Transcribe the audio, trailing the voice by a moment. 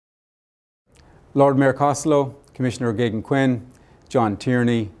Lord Mayor Costello, Commissioner Gagan Quinn, John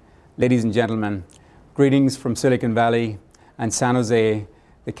Tierney, ladies and gentlemen, greetings from Silicon Valley and San Jose,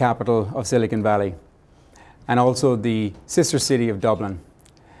 the capital of Silicon Valley, and also the sister city of Dublin.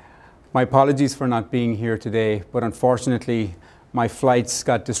 My apologies for not being here today, but unfortunately my flights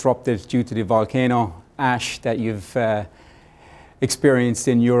got disrupted due to the volcano ash that you've experienced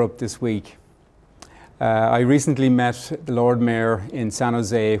in Europe this week. I recently met the Lord Mayor in San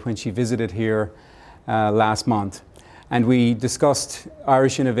Jose when she visited here last month, and we discussed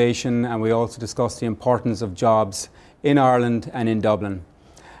Irish innovation, and we also discussed the importance of jobs in Ireland and in Dublin.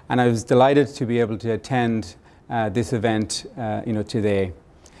 And I was delighted to be able to attend this event today.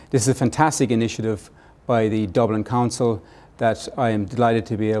 This is a fantastic initiative by the Dublin Council that I am delighted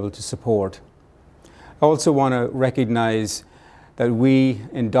to be able to support. I also want to recognise that we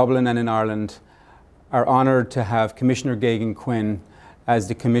in Dublin and in Ireland are honoured to have Commissioner Gagan Quinn as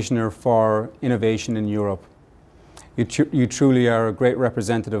the Commissioner for Innovation in Europe. You truly are a great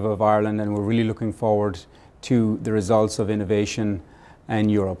representative of Ireland, and we're really looking forward to the results of innovation in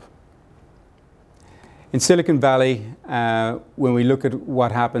Europe. In Silicon Valley, when we look at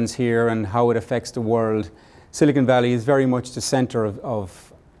what happens here and how it affects the world, Silicon Valley is very much the centre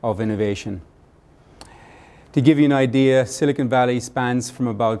of innovation. To give you an idea, Silicon Valley spans from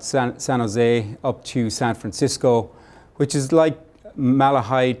about San Jose up to San Francisco, which is like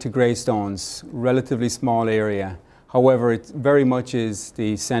Malahide to Greystones, relatively small area. However, it very much is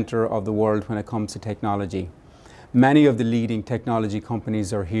the centre of the world when it comes to technology. Many of the leading technology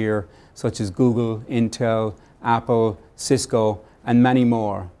companies are here, such as Google, Intel, Apple, Cisco, and many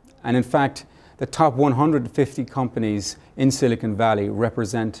more. And in fact, the top 150 companies in Silicon Valley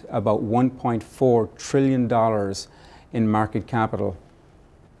represent about $1.4 trillion in market capital.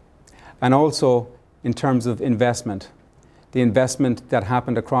 And also, in terms of investment, the investment that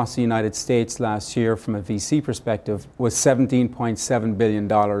happened across the United States last year from a VC perspective was $17.7 billion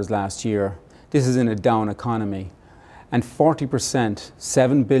last year. This is in a down economy. And 40%,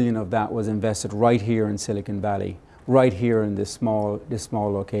 $7 billion of that was invested right here in Silicon Valley, right here in this small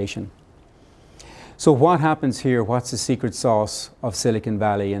location. So what happens here? What's the secret sauce of Silicon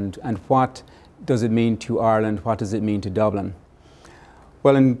Valley, and what does it mean to Ireland? What does it mean to Dublin?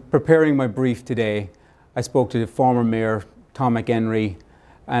 Well, in preparing my brief today, I spoke to the former Mayor Tom McHenry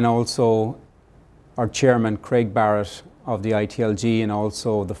and also our Chairman Craig Barrett of the ITLG, and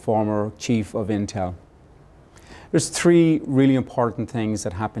also the former Chief of Intel. There's three really important things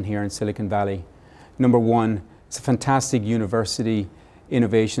that happen here in Silicon Valley. Number one, it's a fantastic university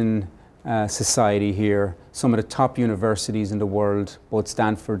innovation society here. Some of the top universities in the world, both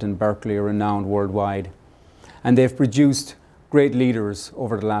Stanford and Berkeley, are renowned worldwide. And they've produced great leaders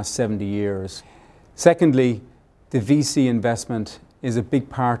over the last 70 years. Secondly, the VC investment is a big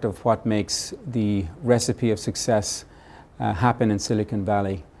part of what makes the recipe of success happen in Silicon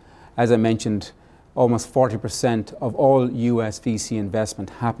Valley. As I mentioned, almost 40% of all US VC investment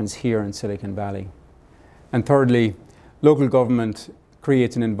happens here in Silicon Valley. And thirdly, local government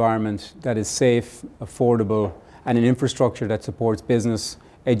creates an environment that is safe, affordable, and an infrastructure that supports business,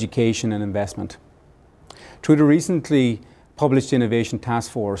 education, and investment. Through the recently published Innovation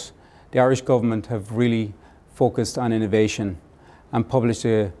Task Force, the Irish government have really focused on innovation and published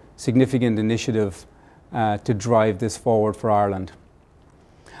a significant initiative to drive this forward for Ireland.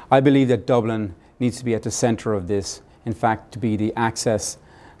 I believe that Dublin needs to be at the centre of this, in fact, to be the access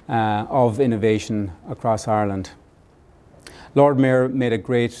of innovation across Ireland. Lord Mayor made a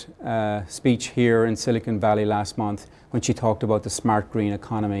great speech here in Silicon Valley last month when she talked about the smart green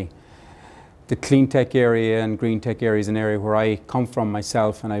economy. The clean tech area and green tech area is an area where I come from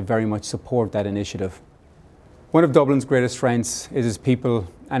myself, and I very much support that initiative. One of Dublin's greatest strengths is its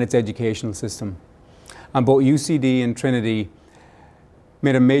people and its educational system. And both UCD and Trinity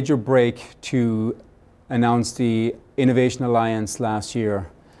made a major break to announce the Innovation Alliance last year.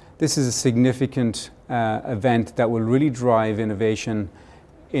 This is a significant event that will really drive innovation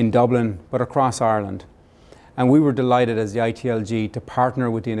in Dublin, but across Ireland. And we were delighted as the ITLG to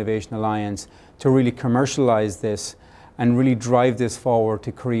partner with the Innovation Alliance to really commercialise this and really drive this forward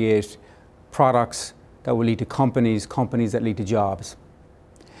to create products that will lead to companies that lead to jobs.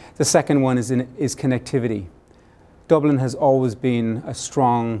 The second one is connectivity. Dublin has always been a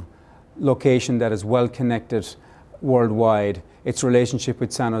strong location that is well connected worldwide. Its relationship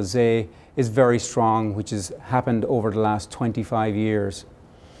with San Jose is very strong, which has happened over the last 25 years.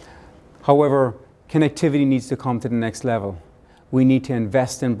 However, connectivity needs to come to the next level. We need to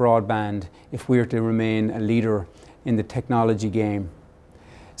invest in broadband if we are to remain a leader in the technology game.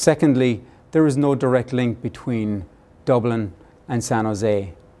 Secondly, there is no direct link between Dublin and San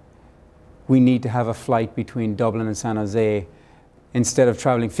Jose. we need to have a flight between Dublin and San Jose. Instead of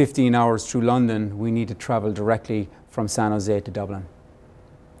traveling 15 hours through London, we need to travel directly from San Jose to Dublin.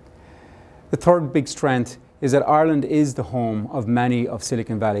 The third big strength is that Ireland is the home of many of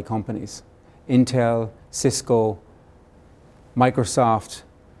Silicon Valley companies. Intel, Cisco, Microsoft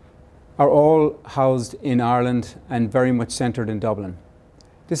are all housed in Ireland and very much centred in Dublin.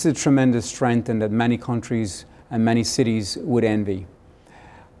 This is a tremendous strength and that many countries and many cities would envy.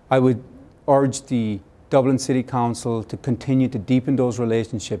 I would urge the Dublin City Council to continue to deepen those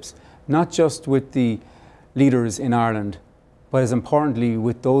relationships, not just with the leaders in Ireland, but as importantly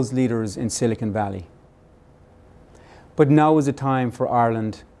with those leaders in Silicon Valley. But now is the time for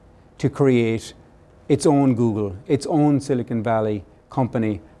Ireland to create its own Google, its own Silicon Valley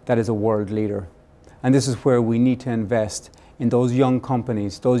company that is a world leader. And this is where we need to invest in those young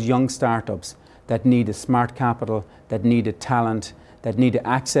companies, those young startups that need a smart capital, that need a talent, that need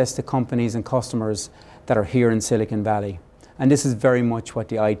access to companies and customers that are here in Silicon Valley. And this is very much what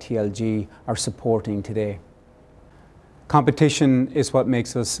the ITLG are supporting today. Competition is what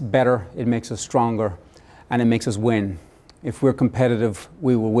makes us better, it makes us stronger, and it makes us win. If we're competitive,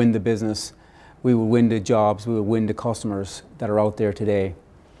 we will win the business, we will win the jobs, we will win the customers that are out there today.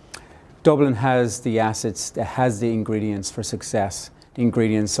 Dublin has the assets, it has the ingredients for success, the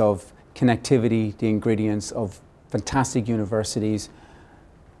ingredients of connectivity, the ingredients of fantastic universities,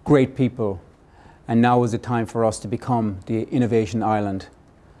 great people, and now is the time for us to become the innovation island.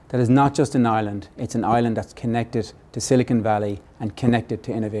 That is not just an island, it's an island that's connected to Silicon Valley and connected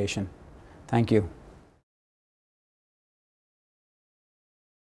to innovation. Thank you.